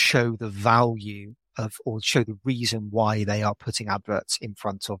show the value of, or show the reason why they are putting adverts in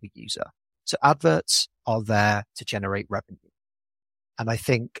front of a user. So adverts are there to generate revenue. And I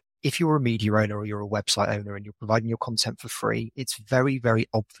think if you're a media owner or you're a website owner and you're providing your content for free, it's very, very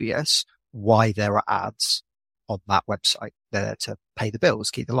obvious why there are ads on that website. They're there to pay the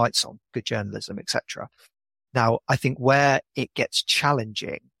bills, keep the lights on, good journalism, etc. Now, I think where it gets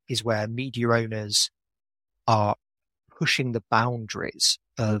challenging is where media owners are pushing the boundaries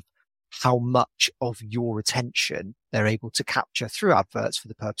of how much of your attention they're able to capture through adverts for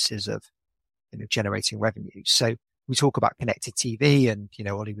the purposes of, generating revenue. So we talk about connected TV and,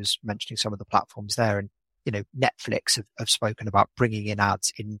 Ollie was mentioning some of the platforms there, and, Netflix have spoken about bringing in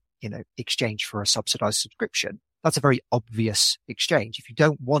ads in, exchange for a subsidized subscription. That's a very obvious exchange. If you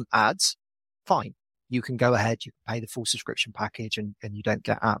don't want ads, fine. You can go ahead, you can pay the full subscription package and you don't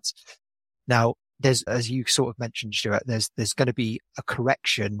get ads. Now, there's, as you sort of mentioned, Stuart, there's going to be a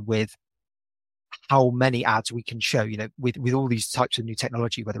correction with how many ads we can show, with all these types of new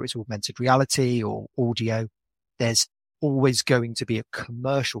technology, whether it's augmented reality or audio, there's always going to be a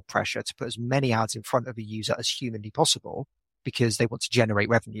commercial pressure to put as many ads in front of a user as humanly possible because they want to generate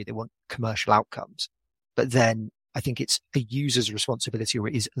revenue. They want commercial outcomes. But then I think it's a user's responsibility, or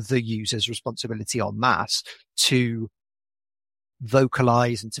it is the user's responsibility en masse to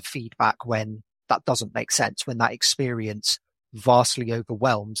vocalize and to feedback when that doesn't make sense, when that experience vastly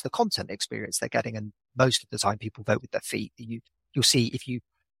overwhelms the content experience they're getting. And most of the time people vote with their feet. You'll see if you,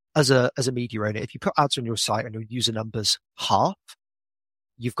 as a media owner, if you put ads on your site and your user numbers half,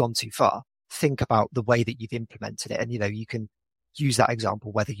 you've gone too far. Think about the way that you've implemented it. And, you can use that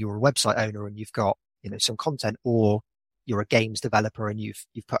example, whether you're a website owner and you've got, some content, or you're a games developer and you've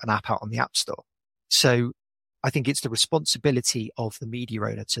put an app out on the App Store. So I think it's the responsibility of the media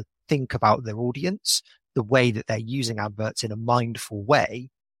owner to think about their audience, the way that they're using adverts in a mindful way,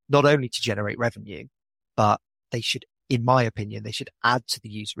 not only to generate revenue, but they should, in my opinion, they should add to the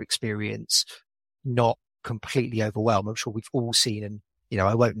user experience, not completely overwhelm. I'm sure we've all seen, and,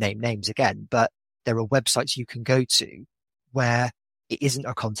 I won't name names again, but there are websites you can go to where it isn't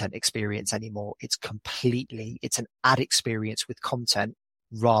a content experience anymore. It's an ad experience with content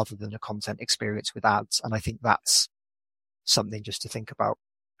rather than a content experience with ads. And I think that's something just to think about.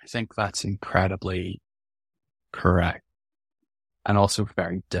 I think that's incredibly correct, and also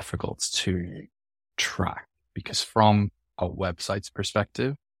very difficult to track, because from a website's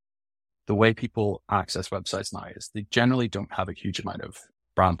perspective, the way people access websites now is they generally don't have a huge amount of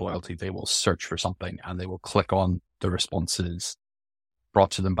brand loyalty. They will search for something and they will click on the responses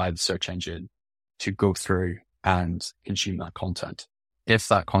brought to them by the search engine to go through and consume that content. If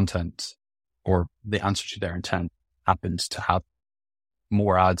that content, or the answer to their intent, happens to have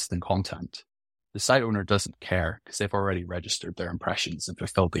more ads than content, the site owner doesn't care because they've already registered their impressions and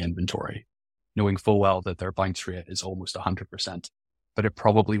fulfilled the inventory, knowing full well that their bounce rate is almost 100%. But it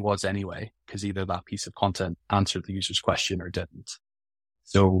probably was anyway, because either that piece of content answered the user's question or didn't.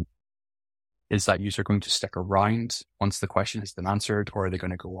 So is that user going to stick around once the question has been answered, or are they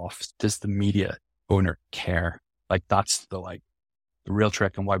going to go off? Does the media owner care? Like, that's the real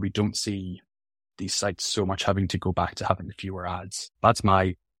trick, and why we don't see these sites so much having to go back to having fewer ads. That's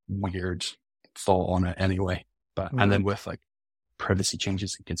my weird thought on it anyway. But, and then with privacy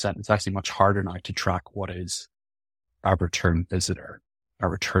changes and consent, it's actually much harder now to track what is a return visitor, a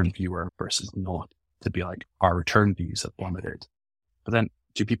return viewer versus not, to be like, our return views have plummeted. But then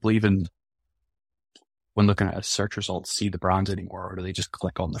do people even, when looking at search results, see the brand anymore, or do they just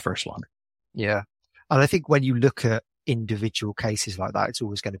click on the first one? Yeah. And I think when you look at individual cases like that, it's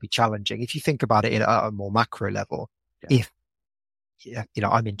always going to be challenging. If you think about it at a more macro level, if,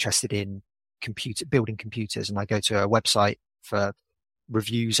 I'm interested in building computers and I go to a website for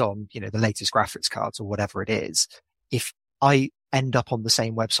reviews on, the latest graphics cards or whatever it is, if I end up on the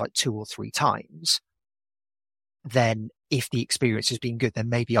same website 2 or 3 times, then if the experience has been good, then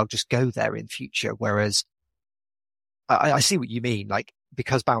maybe I'll just go there in future. Whereas I see what you mean, like,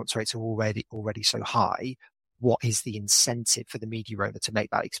 because bounce rates are already so high, what is the incentive for the media owner to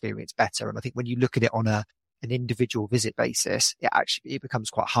make that experience better? And I think when you look at it on an individual visit basis, it becomes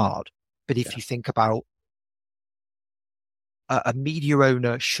quite hard. But if you think about a media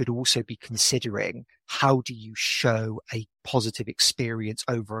owner should also be considering, how do you show a positive experience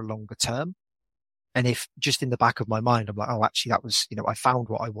over a longer term? And if just in the back of my mind, I'm like, oh, actually that was, I found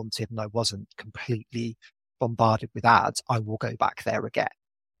what I wanted and I wasn't completely bombarded with ads, I will go back there again.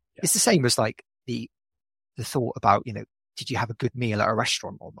 Yeah. It's the same as like the thought about, did you have a good meal at a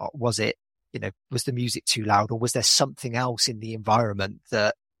restaurant or not? Was it, was the music too loud, or was there something else in the environment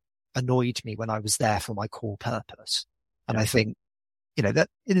that annoyed me when I was there for my core purpose? And I think, that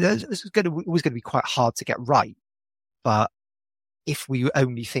it's always going to be quite hard to get right. But if we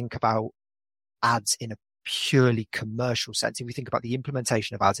only think about ads in a purely commercial sense, if we think about the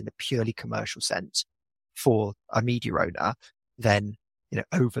implementation of ads in a purely commercial sense for a media owner, then,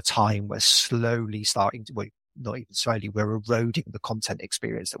 over time, we're slowly not even slowly, we're eroding the content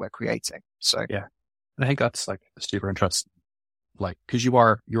experience that we're creating. So, yeah, I think that's like super interesting. Like, cause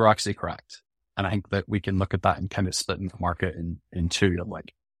you're actually correct. And I think that we can look at that and kind of split the market in two, of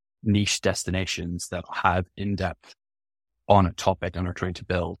like niche destinations that have in-depth on a topic and are trying to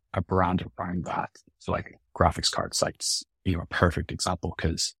build a brand around that. So like graphics card sites, a perfect example,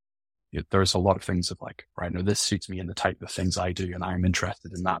 because there's a lot of things of like, right now, this suits me in the type of things I do, and I'm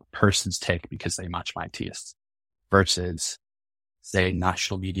interested in that person's take because they match my tastes, versus say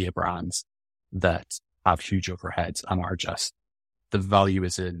national media brands that have huge overheads and are just, the value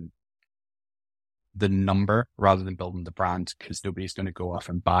is in the number rather than building the brand, because nobody's going to go off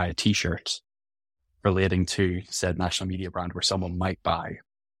and buy a t-shirt relating to said national media brand where someone might buy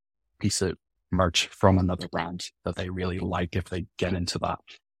a piece of merch from another brand that they really like if they get into that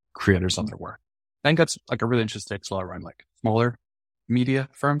creators on their work. I think that's like a really interesting explore around like smaller media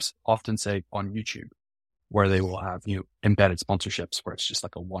firms often say on YouTube, where they will have, embedded sponsorships where it's just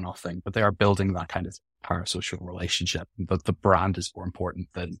like a one-off thing, but they are building that kind of parasocial relationship. But the brand is more important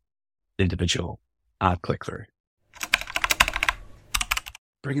than the individual ad click-through.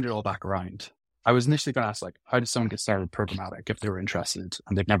 Bringing it all back around, I was initially going to ask, like, how does someone get started programmatic if they were interested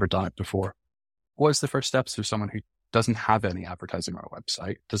and they've never done it before? What is the first steps for someone who doesn't have any advertising on a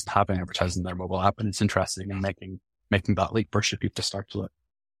website, doesn't have any advertising on their mobile app, and it's interested in making that leap? Where should people start to look?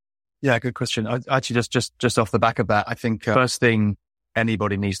 Yeah, good question. Actually, just off the back of that, I think first thing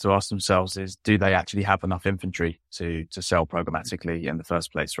anybody needs to ask themselves is, do they actually have enough inventory to sell programmatically in the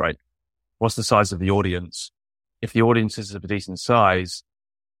first place, right? What's the size of the audience? If the audience is of a decent size,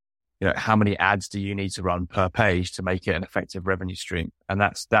 how many ads do you need to run per page to make it an effective revenue stream? And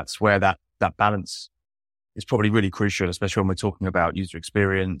that's where that balance is probably really crucial, especially when we're talking about user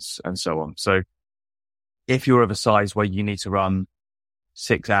experience and so on. So if you're of a size where you need to run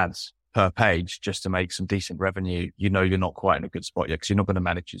 6 ads per page just to make some decent revenue, you're not quite in a good spot yet, because you're not going to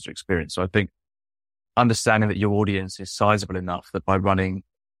manage user experience. So I think understanding that your audience is sizable enough that by running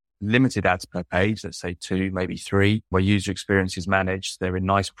limited ads per page, let's say 2, maybe 3, where user experience is managed, they're in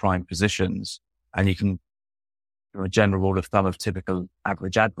nice prime positions, and you can, from a general rule of thumb of typical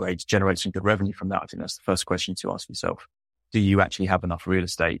average ad rates, generate some good revenue from that. I think that's the first question to ask yourself. Do you actually have enough real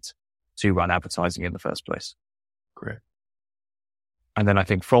estate to run advertising in the first place? Great. And then I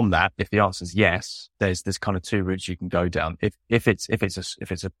think from that, if the answer is yes, there's kind of 2 routes you can go down. If it's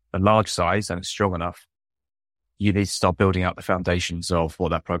a large size and it's strong enough, you need to start building out the foundations of what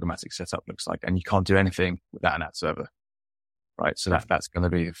that programmatic setup looks like. And you can't do anything without an ad server, right? So that's going to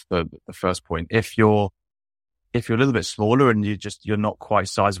be the first point. If you're a little bit smaller and you're not quite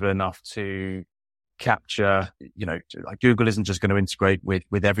sizable enough to capture, like Google isn't just going to integrate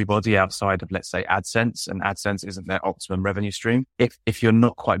with everybody outside of, let's say, AdSense, and AdSense isn't their optimum revenue stream. If you're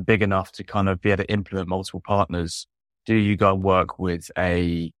not quite big enough to kind of be able to implement multiple partners, do you go and work with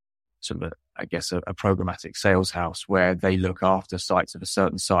a sort of I guess, a programmatic sales house where they look after sites of a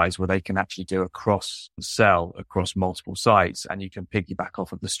certain size where they can actually do a cross sell across multiple sites, and you can piggyback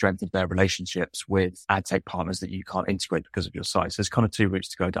off of the strength of their relationships with ad tech partners that you can't integrate because of your size. There's kind of two routes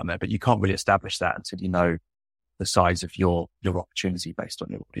to go down there, but you can't really establish that until you know the size of your opportunity based on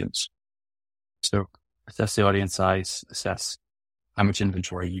your audience. So assess the audience size, assess how much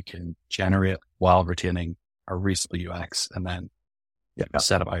inventory you can generate while retaining a reasonable UX, and then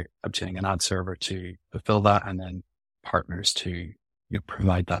set about obtaining an ad server to fulfill that, and then partners to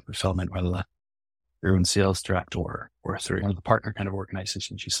provide that fulfillment, whether that's your own sales direct or through one of the partner kind of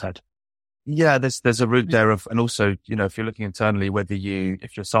organizations you said. Yeah, there's a route there of, and also, if you're looking internally,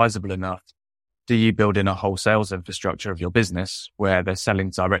 if you're sizable enough, do you build in a whole sales infrastructure of your business where they're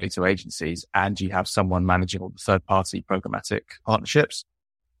selling directly to agencies and you have someone managing all the third party programmatic partnerships?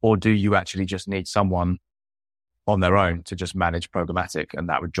 Or do you actually just need someone on their own to just manage programmatic, and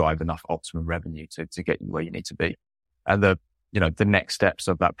that would drive enough optimum revenue to get you where you need to be? And the next steps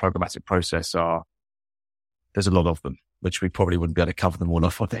of that programmatic process there's a lot of them, which we probably wouldn't be able to cover them all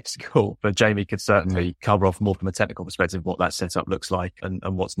off on this call, but Jamie could certainly cover off more from a technical perspective what that setup looks like and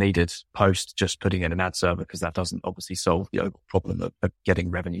what's needed post just putting in an ad server, because that doesn't obviously solve the overall problem of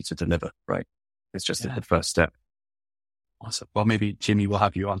getting revenue to deliver, right? It's just the first step. Awesome. Well, maybe Jimmy will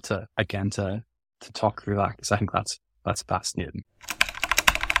have you on to talk through that, because I think that's fascinating.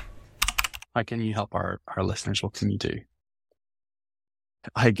 How can you help our listeners? What can you do?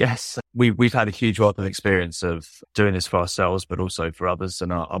 I guess we've had a huge wealth of experience of doing this for ourselves, but also for others.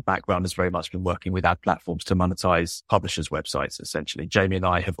 And our background has very much been working with ad platforms to monetize publishers' websites, essentially. Jamie and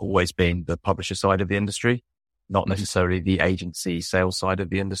I have always been the publisher side of the industry, not necessarily the agency sales side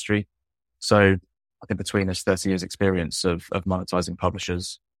of the industry. So I think between us, 30 years experience of monetizing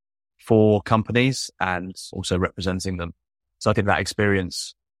publishers for companies and also representing them. So I think that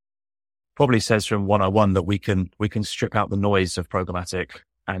experience probably says from 101 that we can strip out the noise of programmatic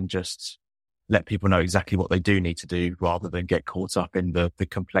and just let people know exactly what they do need to do, rather than get caught up in the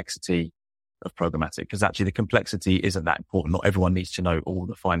complexity of programmatic. Because actually the complexity isn't that important. Not everyone needs to know all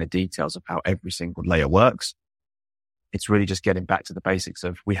the finer details of how every single layer works. It's really just getting back to the basics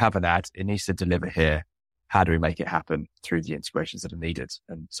of, we have an ad, it needs to deliver here. How do we make it happen through the integrations that are needed?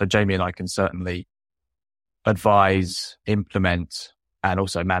 And so Jamie and I can certainly advise, implement, and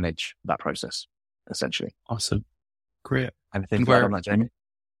also manage that process, essentially. Awesome. Great. Anything to add on that, Jamie?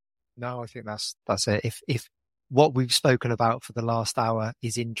 No, I think that's it. If what we've spoken about for the last hour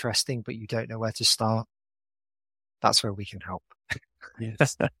is interesting, but you don't know where to start, that's where we can help.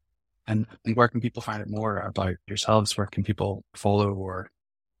 Yes. And where can people find out more about yourselves? Where can people follow, or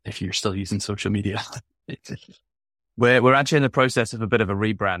if you're still using social media? We're actually in the process of a bit of a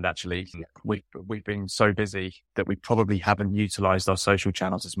rebrand, actually. We've been so busy that we probably haven't utilized our social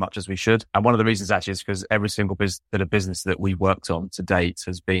channels as much as we should. And one of the reasons actually is because every single bit of business that we worked on to date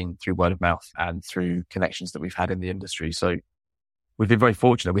has been through word of mouth and through connections that we've had in the industry. So we've been very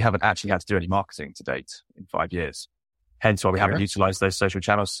fortunate. We haven't actually had to do any marketing to date in 5 years. Hence why we haven't utilized those social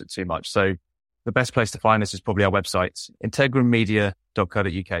channels too much. So the best place to find us is probably our website,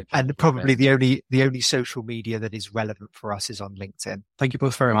 integrummedia.co.uk. And probably the only social media that is relevant for us is on LinkedIn. Thank you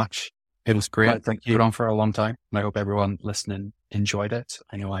both very much. It was great. Right, thank you. Put on for a long time. And I hope everyone listening enjoyed it.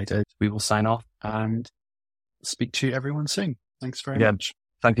 I know I did. We will sign off and speak to everyone soon. Thanks very much.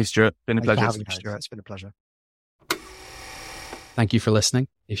 Thank you, Stuart. Been a pleasure. Stuart. It's been a pleasure. Thank you for listening.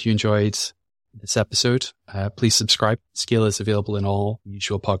 If you enjoyed this episode, please subscribe. Scale is available in all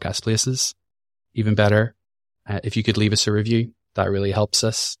usual podcast places. Even better, if you could leave us a review, that really helps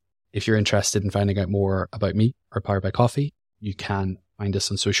us. If you're interested in finding out more about me or Powered by Coffee, you can find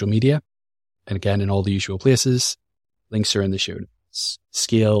us on social media. And again, in all the usual places. Links are in the show notes.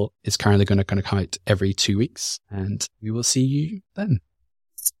 Scale is currently going to come out every 2 weeks, and we will see you then.